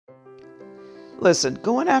Listen,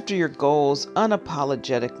 going after your goals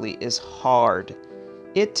unapologetically is hard.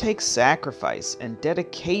 It takes sacrifice and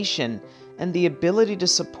dedication and the ability to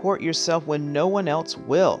support yourself when no one else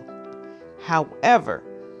will. However,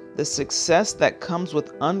 the success that comes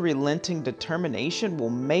with unrelenting determination will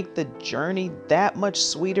make the journey that much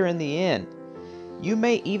sweeter in the end. You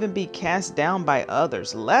may even be cast down by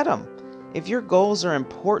others. Let them. If your goals are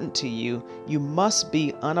important to you, you must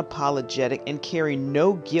be unapologetic and carry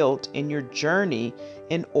no guilt in your journey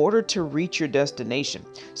in order to reach your destination.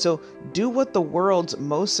 So do what the world's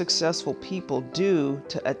most successful people do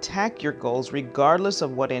to attack your goals regardless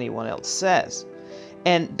of what anyone else says.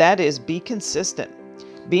 And that is be consistent.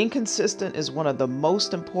 Being consistent is one of the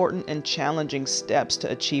most important and challenging steps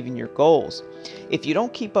to achieving your goals. If you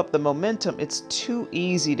don't keep up the momentum, it's too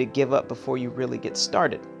easy to give up before you really get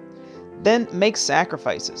started. Then make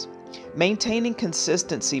sacrifices. Maintaining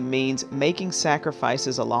consistency means making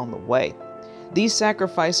sacrifices along the way. These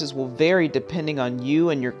sacrifices will vary depending on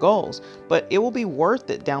you and your goals, but it will be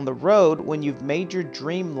worth it down the road when you've made your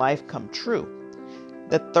dream life come true.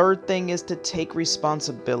 The third thing is to take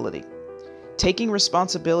responsibility. Taking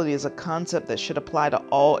responsibility is a concept that should apply to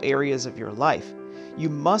all areas of your life. You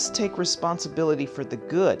must take responsibility for the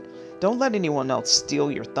good. Don't let anyone else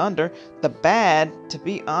steal your thunder. The bad, to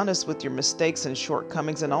be honest with your mistakes and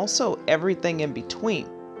shortcomings, and also everything in between.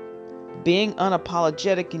 Being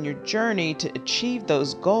unapologetic in your journey to achieve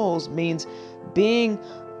those goals means being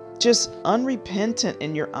just unrepentant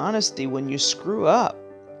in your honesty when you screw up.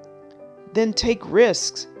 Then take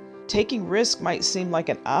risks. Taking risk might seem like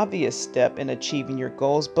an obvious step in achieving your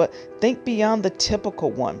goals, but think beyond the typical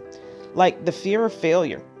one, like the fear of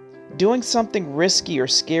failure. Doing something risky or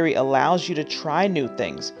scary allows you to try new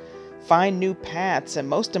things, find new paths, and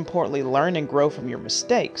most importantly, learn and grow from your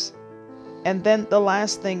mistakes. And then the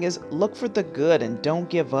last thing is look for the good and don't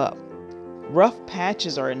give up. Rough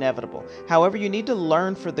patches are inevitable. However, you need to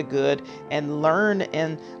learn for the good and learn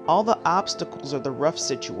in all the obstacles or the rough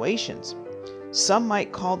situations. Some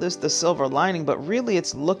might call this the silver lining, but really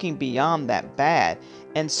it's looking beyond that bad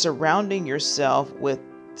and surrounding yourself with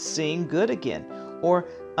seeing good again, or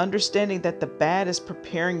understanding that the bad is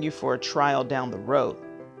preparing you for a trial down the road.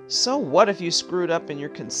 So what if you screwed up in your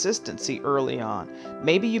consistency early on?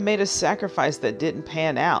 Maybe you made a sacrifice that didn't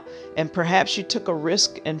pan out, and perhaps you took a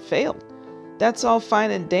risk and failed. That's all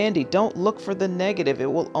fine and dandy. Don't look for the negative.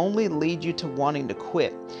 It will only lead you to wanting to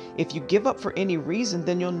quit. If you give up for any reason,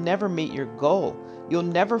 then you'll never meet your goal. You'll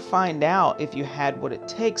never find out if you had what it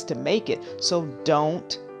takes to make it. So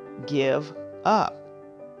don't give up.